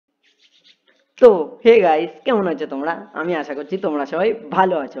তো hey guys, কেমন আছো তোমরা? আমি আশা করছি তোমরা সবাই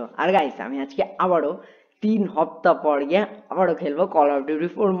ভালো আছো। আর গাইস, আমি আজকে আবারও 3 সপ্তাহ পর গিয়ে আবারও খেলবো call of duty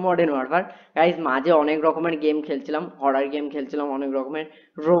 4 modern warfare. Guys, মাঝে অনেক রকমের গেম খেলছিলাম, হরার গেম খেলছিলাম, অনেক রকমের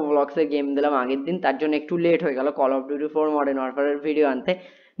রোবলক্সের গেম দিলাম আগের দিন, তার জন্য একটু লেট হয়ে গেল call of duty 4 modern ওয়ারফেয়ারের video আনতে।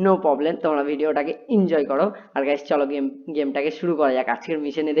 নো প্রবলেম, তোমরা ভিডিওটাকে এনজয় করো। আর গাইস, চলো গেমটাকে শুরু করা যাক। আজকের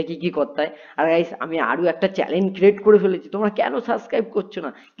মিশনে দেখি কি করতে হয়। আর গাইস, আমি আরো একটা চ্যালেঞ্জ ক্রিয়েট করে ফেলেছি। তোমরা কেন সাবস্ক্রাইব করছো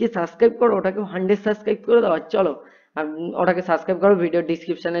না? কি সাবস্ক্রাইব করো, ওটাকে 100 সাবস্ক্রাইব করে দাও। আর চলো, ওটাকে সাবস্ক্রাইব করো, ভিডিও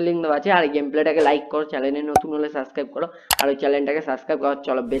ডিসক্রিপশনে লিঙ্ক দেওয়া আছে। আর গেম প্লেটাকে লাইক করো, চ্যানেলে নতুন হলে সাবস্ক্রাইব করো, আর ওই চ্যানেলটাকে সাবস্ক্রাইব করো।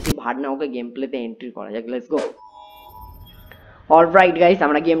 চলো, বেশি ভাট না, ওকে গেম প্লেতে এন্ট্রি করা যাক। Let's go. অলরাইট গাইস,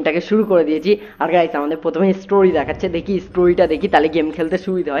 আমরা গেমটাকে শুরু করে দিয়েছি। আর গাইস, আমাদের প্রথমে স্টোরি দেখাচ্ছে, দেখি স্টোরিটা দেখি, তাহলে গেম খেলতে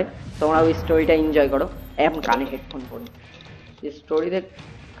সুবিধা হয়। তোমরা ওই স্টোরিটা এনজয় করো। এখন কানে হেডফোন পরে স্টোরিতে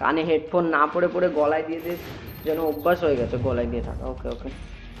কানে হেডফোন না পরে পরে গলায় দিয়ে দিয়ে যেন অভ্যাস হয়ে গেছে গলায় দিয়ে থাকা। ওকে ওকে,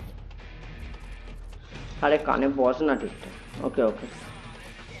 আরে কানে বস না ঠিকঠাক। ওকে ওকে,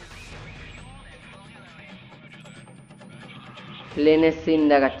 প্লেনের সিন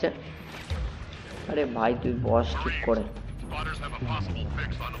দেখাচ্ছে। আরে ভাই, তুই বস ঠিক করে। Spotters have a possible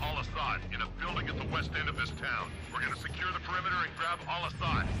fix on Al-Assad in a building at the west end of this town. We're going to secure the perimeter and grab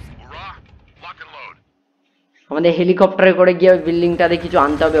Al-Assad. Hoorah! Lock and load. আমাদের হেলিকপ্টারে করে গিয়ে ওই বিল্ডিংটাতে কিছু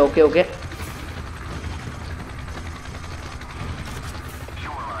আনতে হবে। ওকে ওকে,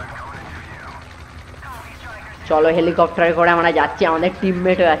 চলো হেলিকপ্টারে করে আমরা যাচ্ছি। আমাদের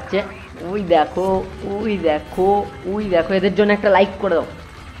টিমমেটও যাচ্ছে। ওই দেখো, ওই দেখো, ওই দেখো, এদের জন্য একটা লাইক করে দাও।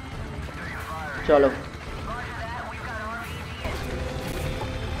 চলো,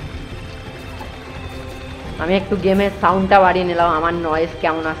 আমি একটু গেমের সাউন্ডটা বাড়িয়ে নিলাম, আমার নয়েজ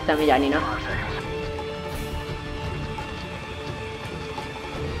কেমন আসছে আমি জানি না।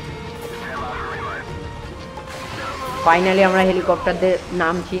 ফাইনালি আমরা হেলিকপ্টার দিয়ে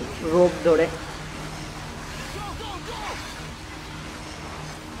নামছি রোপ ধরে।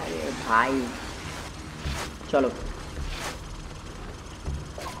 আরে ভাই, চলো।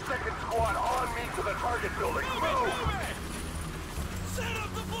 Second squad on me to the target building. Move!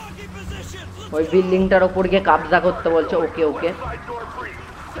 ওই বিল্ডিংটার ওপর গিয়ে কবজা করতে বলছে। ওকে ওকে, Side door free.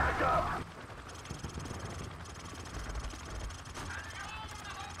 Stack up.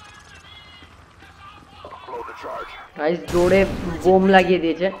 Load the charge. Guys, ডোরে বোম লাগিয়ে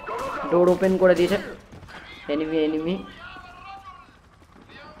দিয়েছে, ডোর ওপেন করে দিয়েছে। এনিমি এনিমি,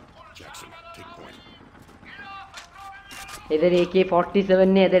 এদের AK-47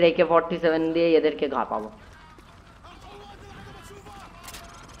 নিয়ে, এদের AK-47 দিয়ে এদেরকে ঘাপাবো।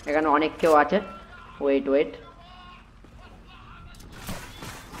 এখানে অনেক কেউ আছে। ওয়েট ওয়েট,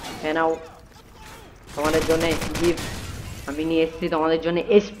 হ্যাঁ নাও, তোমাদের জন্য গিফট আমি নিয়ে এসেছি, তোমাদের জন্য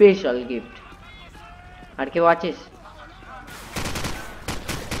স্পেশাল গিফট। আর কেউ আছিস?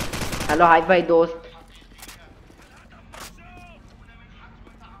 হ্যালো, হাই ভাই দোস্ত।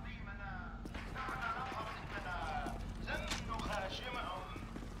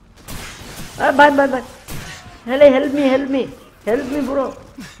 ভাই ভাই ভাই, হেলে help me help me help me bro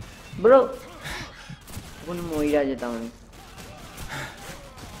bro. এখন মইরা যেতাম আমি।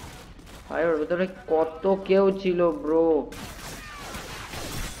 ভাই, ওর ভিতরে কত কেউ ছিল ব্রো।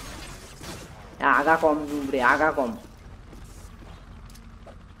 আগা কম রে, আগা কম।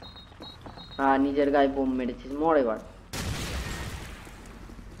 হ্যাঁ, নিজের গায়ে বোম মেরেছিস, মর এবার।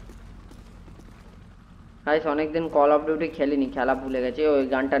 গাইস, অনেকদিন কল অফ ডিউটি খেলিনি, খেলা ভুলে গেছি। ওই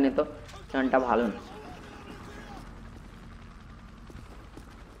গানটা নে তো, গানটা ভালো না।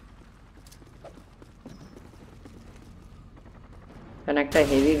 এখানে একটা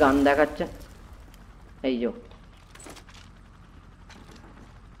হেভি গান দেখাচ্ছে, এই যে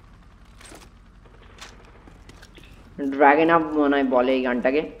ড্রাগন আপ মনে হয় বলে এই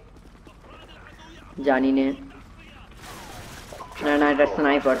গানটাকে, জানি না। না না, এটা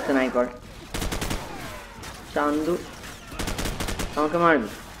স্নাইপার স্নাইপার। চান্দু, আমাকে মারবি?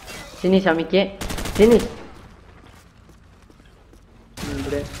 চিনিস আমি কে? চিনিস?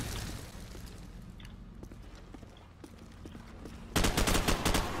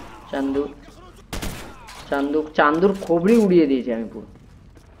 চান্দু চান্দু চান্দুর খবরি উড়িয়ে দিয়েছি আমি পুরো।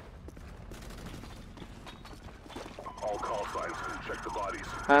 All call signs. Check the bodies.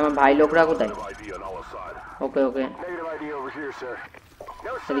 আর আমার ভাই লোকরা কোথায়? ID on Al-Assad. Okay okay, Negative ID over here, sir.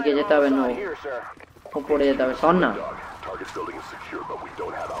 No এদিকে যেতে হবে। No, here, sir. উপরে যেতে হবে। শোন না, Target building is secure, but we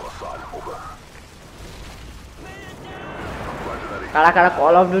don't have Al-Assad. Over. কারা কারা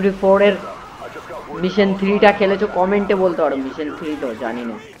কল অফ ডিউটি 4 এর I just got word. Mission 3টা খেলেছো কমেন্টে বলতে পারো। মিশন 3 তো জানি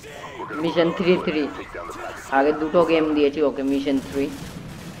না, মিশন 3 আগে দুটো গেম দিয়েছি। ওকে, মিশন 3।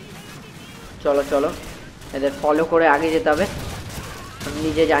 চলো চলো, এদের ফলো করে আগে যেতে হবে। আমি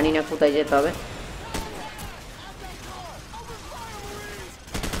নিজে জানি না কোথায় যেতে হবে।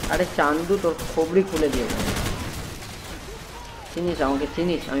 আরে চান্দু তোর খবরি খুলে দিয়েছে। চিনিস আমাকে,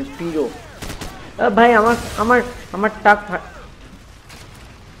 চিনিস? আমি পিরো। ভাই আমার আমার আমার টাক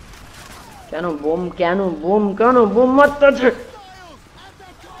কেন বোম, কেন বোম, কেন বোম মারতেছে?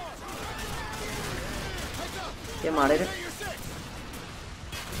 কে মারে রে?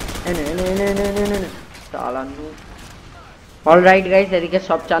 এনে এনে এনে এনে এনে এনে চালানু। অলরাইট গাইস, এদিকে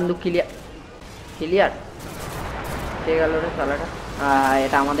সব চান্দু ক্লিয়ার ক্লিয়ার। কে গেল রে চালাটা?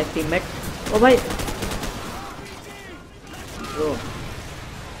 এটা আমাদের টিমমেট। ও ভাই ব্রো,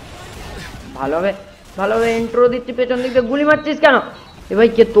 ভালোভাবে ভালোভাবে ইন্ট্রো দিচ্ছি, পেছন দিক দিয়ে গুলি মারছিস কেন? এ ভাই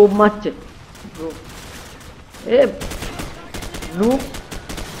কে তোপ মারছে ব্রো? এ নু,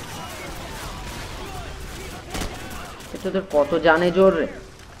 তোদের কত জানে জোর রে।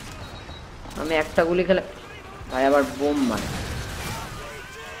 আমি একটা গুলি খেলে ভাই আবার বোম মারে।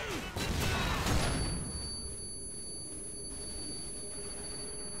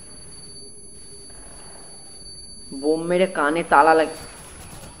 বোম মেরে কানে তালা লাগে।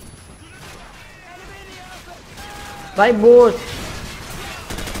 भाई बोस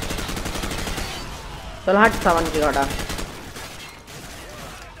चल हट सावन की घटा।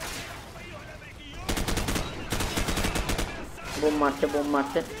 बोम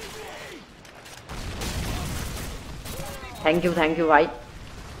मारते थैंक यू भाई।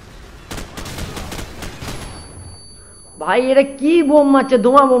 भाई ये की बोम मारছে,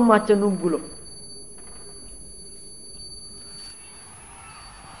 धुआं बोम मारছে নুব গুলো।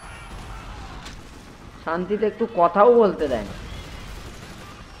 শান্তিতে একটু কথাও বলতে দেয় না।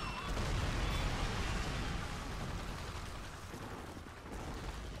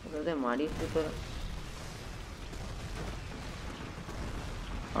 মারিস তোরা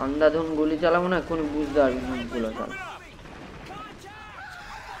আন্দাধুন গুলি চালাবো না, এখন বুঝতে পারবি নুবগুলো। চালা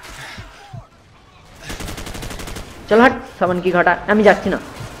चल हट सावन की घटा। আমি যাচ্ছি না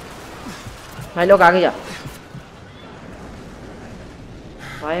ভাই, লোক আগে যা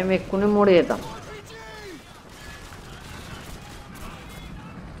ভাই, আমি এক্ষুনি মরে যেতাম।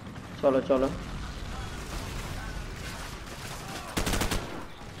 চলো চলো,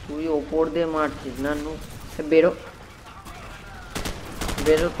 তুই ওপর দিয়ে মারছিস না নু? বেরো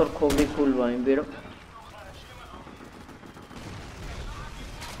বেরো, তোর খবরি খুলবো আমি, বেরো।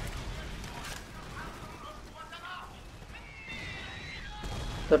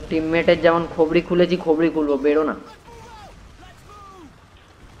 তোর টিমমেটের যেমন খবরি খুলেছি, খবরি খুলবো, বেরো না।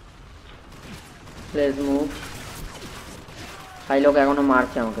 Let's move. ভাই লোক এখনো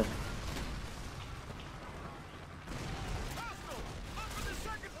মারছে আমাকে।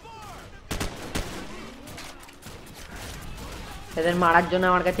 এদের মারার জন্য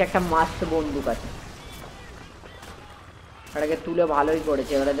আমার কাছে একটা মাস্ট বন্দুক আছে, এটাকে তুলে ভালোই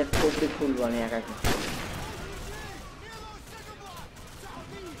করেছে। এবার এদের খবরি খুলবো আমি একাকে।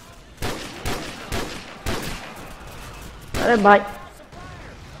 আরে ভাই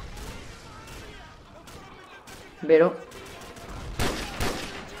বেরো।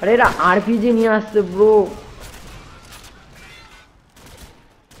 আরে এরা আরপিজি নিয়ে আসছে ব্রো।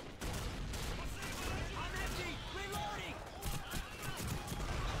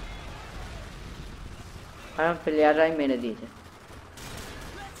 প্লেয়াররাই মেরে দিয়েছে।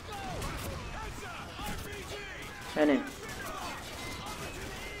 এনে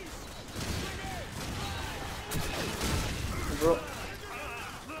ব্রো,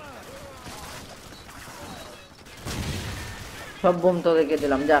 সব বোম তোদেরকে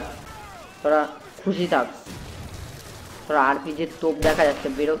দিলাম, যা তোরা খুশি থাক। তোরা আরপিজির তোপ দেখা যাচ্ছে,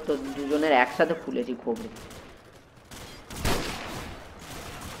 বেরো। তো দুজনের একসাথে ফুলেছি খবরি।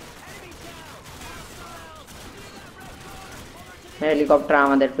 হেলিকপ্টার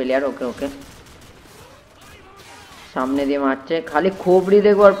আমাদের প্লেয়ার। ওকে ওকে, সামনে দিয়ে মারছে, খালি খবরি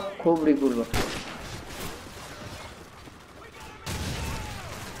দেখবো আর খবরি করবো।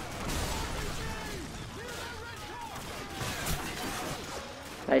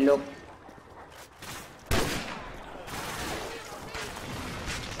 তাই লোক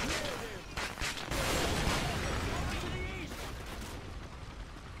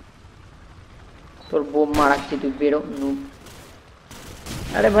তোর বোম মারাচ্ছি, তুই বেরো নুব।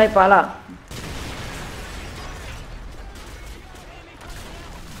 अरे भाई पाला।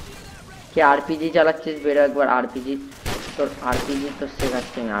 क्या आरपीजी চালাচ্ছিস? বেরো একবার आरपीजी। তোর आरपीजी তো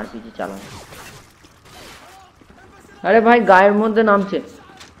শেখাচ্ছি আমি आरपीजी চালানো। আরে ভাই গায়ের মধ্যে নামছে,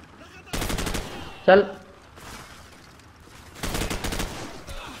 চল।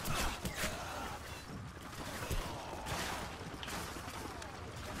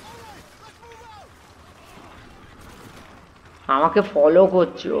 আমাকে ফলো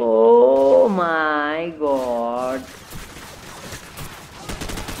করছে, ও মাই গড।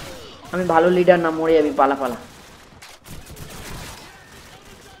 আমি ভালো লিডার না, মরে যাবি, পালা পালা।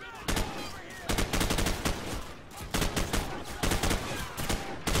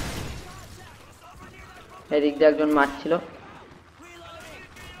 এদিক দিয়ে একজন মারছিল।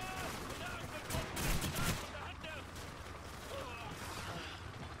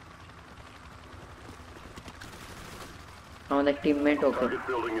 আমাদের teammate. Okay,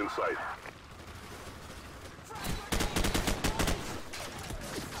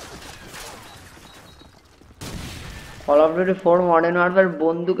 call of duty 4 modern warfare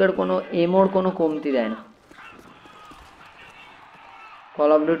বন্দুকের কোনো এমোর কোনো কমতি দেয় না।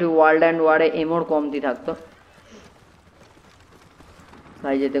 Call of duty world and ওয়ারে এমোর কমতি থাকতো।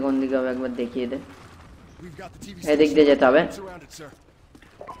 ভাই যেতে কোন দিকে হবে একবার দেখিয়ে দে। এদিক দিয়ে যেতে হবে।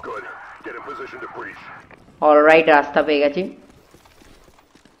 অলরাইট, রাস্তা পেয়ে গেছি।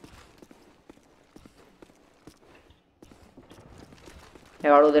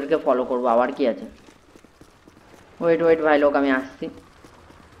 এবার ওদেরকে ফলো করবো, আবার কি আছে। ওয়েট ওয়েট ভাই লোক, আমি আসছি।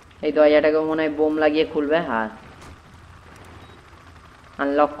 এই দরজাটাকে মনে হয় বোম লাগিয়ে খুলবে। হ্যাঁ,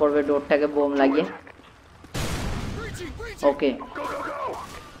 আনলক করবে ডোরটাকে বোম লাগিয়ে। ওকে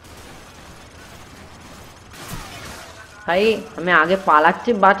ভাই, আমি আগে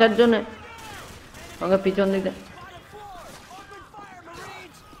পালাচ্ছি বাঁচার জন্য, আমাকে পিছন দিতে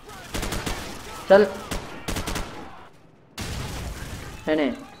চল।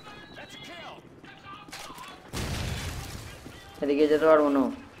 হ্যাঁ, এদিকে যেতে পারবো না।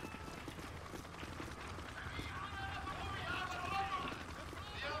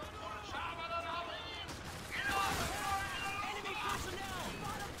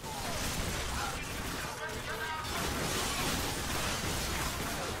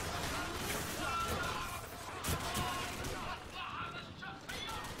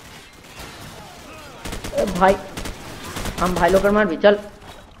 ভাই हम भाई लोग मारबी चल।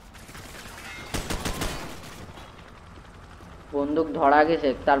 बंदूक धरा गेছে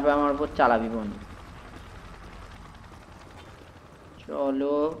তারপর আমার উপর চালাবি বন্ধু।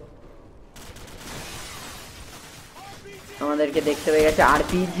 চলো, আমাদেরকে দেখতে পেয়ে গেছে।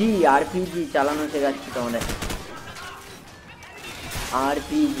 আরপিজি চালানো শেখাচ্ছি তোমাদের।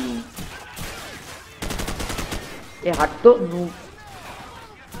 আরপিজি এ হাট তো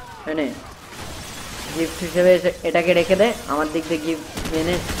এনে গিফট হিসেবে এটাকে রেখে দে, আমার দিক থেকে গিফট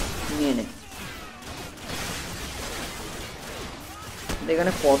এনে নিয়ে নে।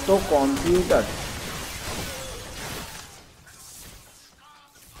 এখানে কত কম্পিউটার,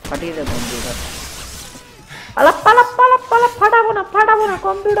 ফাটিয়ে দে কম্পিউটার। পালা পালা পালা পালা, ফাটাবো না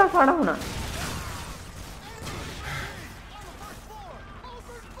কম্পিউটার, ফাটাবো না।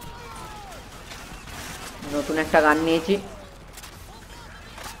 নতুন একটা গান নিয়েছি।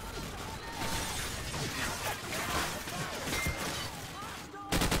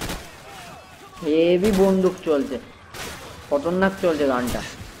 হেভি বন্দুক চলছে, খতরনাক চলছে গানটা।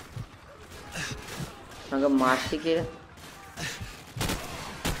 আমাকে মারছি কি রে?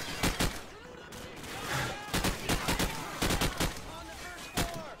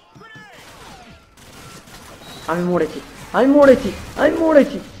 আমি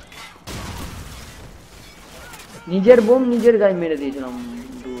মরেছি। নিজের বোম নিজের গায়ে মেরে দিয়েছিলাম।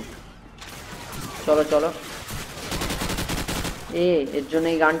 চলো চলো, এর জন্য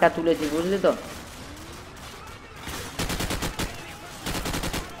এই গানটা তুলেছি, বুঝলি তো।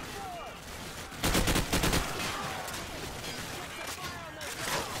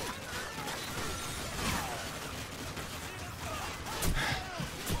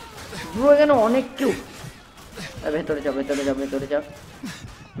 এখানে অনেক কেউ। ভেতরে যাও।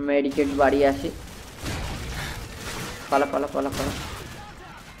 মেডিকেট বাড়ি আসি। পালা পালা পালা পালা।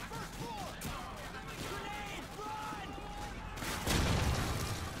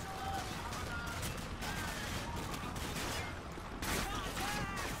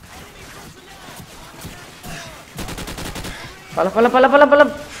 পালা পালা পালা পালা পালা।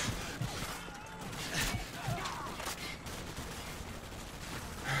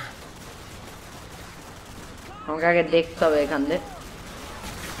 আমাকে আগে দেখতে হবে এখান থেকে।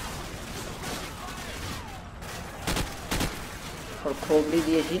 और खोपड़ी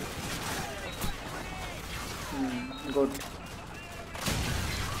दिएছি। गुड,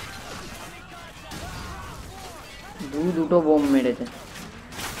 দুটো বোম মেরেছে।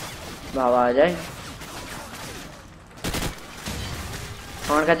 ভাবা যায়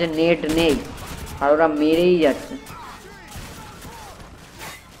আমার কাছে নেট নেই আর ওরা মেরেই যাচ্ছে।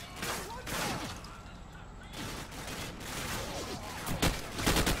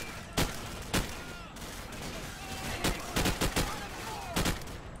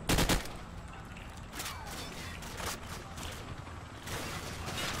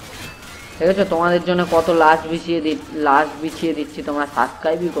 দেখেছো তোমাদের জন্য কত লাশ বিছিয়ে দিচ্ছি, তোমরা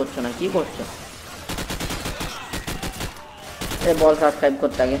সাবস্ক্রাইবই করছো না, কি করছো? বল সাবস্ক্রাইব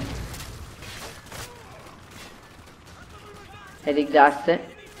করতে আগে। এদিক দিয়ে আসছে,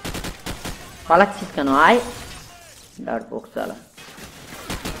 পালাচ্ছিস কেন? আয় ডারপোক চালা।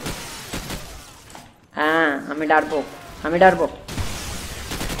 হ্যাঁ আমি ডারপোক।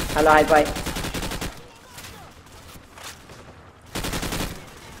 হ্যালো হাই পাই।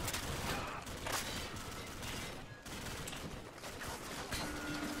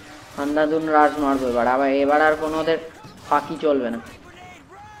 আন্ধাধুন রাজ মারবো এবার আর কোনো ওদের ফাঁকি চলবে না।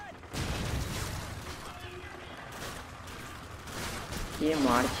 কে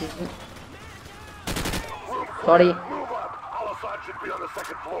মারছিস? সরি,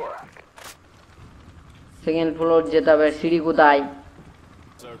 সেকেন্ড ফ্লোর যেতে হবে। সিঁড়ি কোথায়?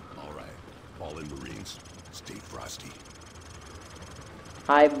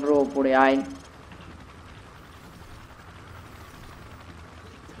 আয় ব্রো, পড়ে আয়।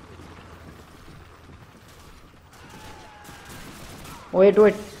 ওয়েট,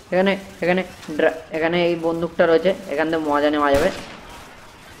 এখানে এই বন্দুকটা রয়েছে, এখান থেকে মজা নেওয়া যাবে।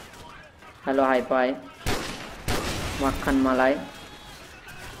 হ্যালো হাই পাই, মাখন মালাই।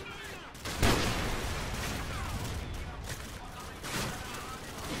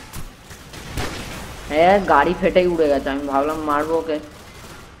 হ্যাঁ গাড়ি ফেটেই উড়ে গেছে, আমি ভাবলাম মারবো ওকে।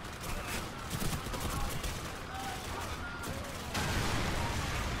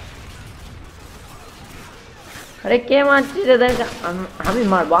 আরে কে মারছিস?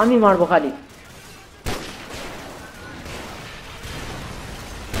 আমি মারবো খালি।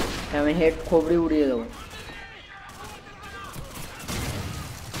 আমি হেড খবরি উড়িয়ে দেবো।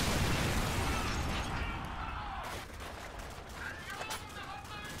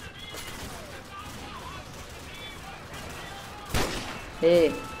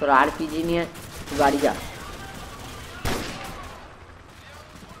 তোর আরপিজি নিয়ে বাড়ি যা।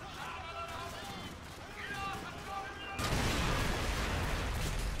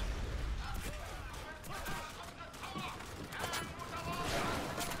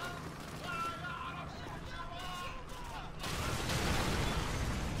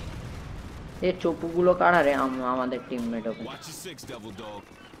 এই চপুগুলো কারা রে? আমাদের টিমমেট। ওকে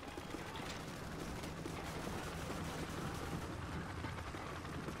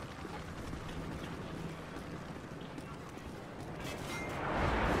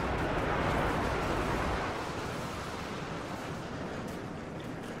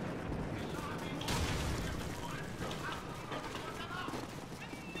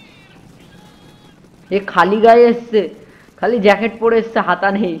এ খালি গায়ে এসছে, খালি জ্যাকেট পরে এসছে, হাতা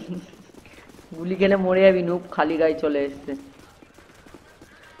নেই। গুলি খেলে মরে যাবি নুব, খালি গায়ে চলে এসছে।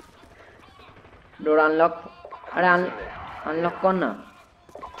 ডোর আনলক। আরে আনলক কর না।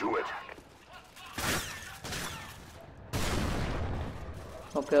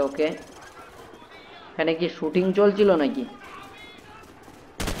 ওকে ওকে, এখানে কি শুটিং চলছিল নাকি?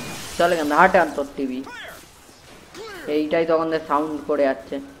 চলে কেন হাটে আর তোর টিভি এইটাই তখন সাউন্ড করে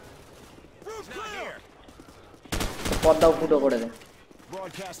যাচ্ছে। পর্দাও ফুটো করে দে।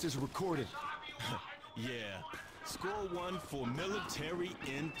 Broadcast is recorded. Yeah. Score 1 for military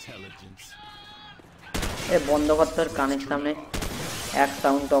intelligence. এ বন্ধ কর তোর কানের সামনে এক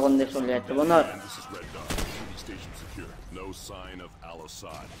সাউন্ড তখন দিয়ে চলে যাচ্ছে। বন্ধ কর।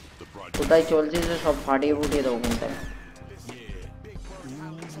 কোথায় চলছিস সব ফাটিয়ে ফুটিয়ে দেবো কোনটায়।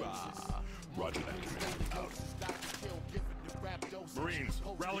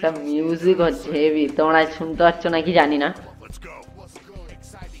 মিউজিক হচ্ছে হেভি, তোমরা শুনতে পাচ্ছ নাকি জানি না।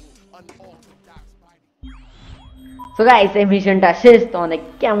 সো গাইস এই মিশনটা শেষ, তোমাদের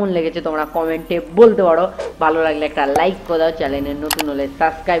কেমন লেগেছে তোমরা কমেন্টে বলতে পারো। ভালো লাগলে একটা লাইক করে দাও, চ্যানেলে নতুন হলে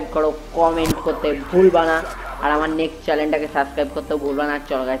সাবস্ক্রাইব করো, কমেন্ট করতে ভুলবা না, আর আমার নেক্সট চ্যানেলটাকে সাবস্ক্রাইব করতে ভুলবা না।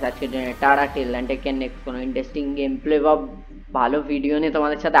 চলো গাইস আজকের জন্য tata, till then take care. Next কোনো ইন্টারেস্টিং গেম প্লে বা ভালো ভিডিও নিয়ে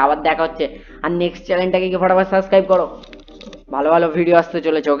তোমাদের সাথে আবার দেখা হচ্ছে। আর নেক্সট চ্যানেলটাকে কি ফটাফট সাবস্ক্রাইব করো, ভালো ভালো ভিডিও আসতে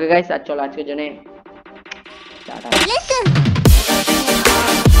চলেছে। ওকে গাইস, আর চলো আজকের জন্য টাটা।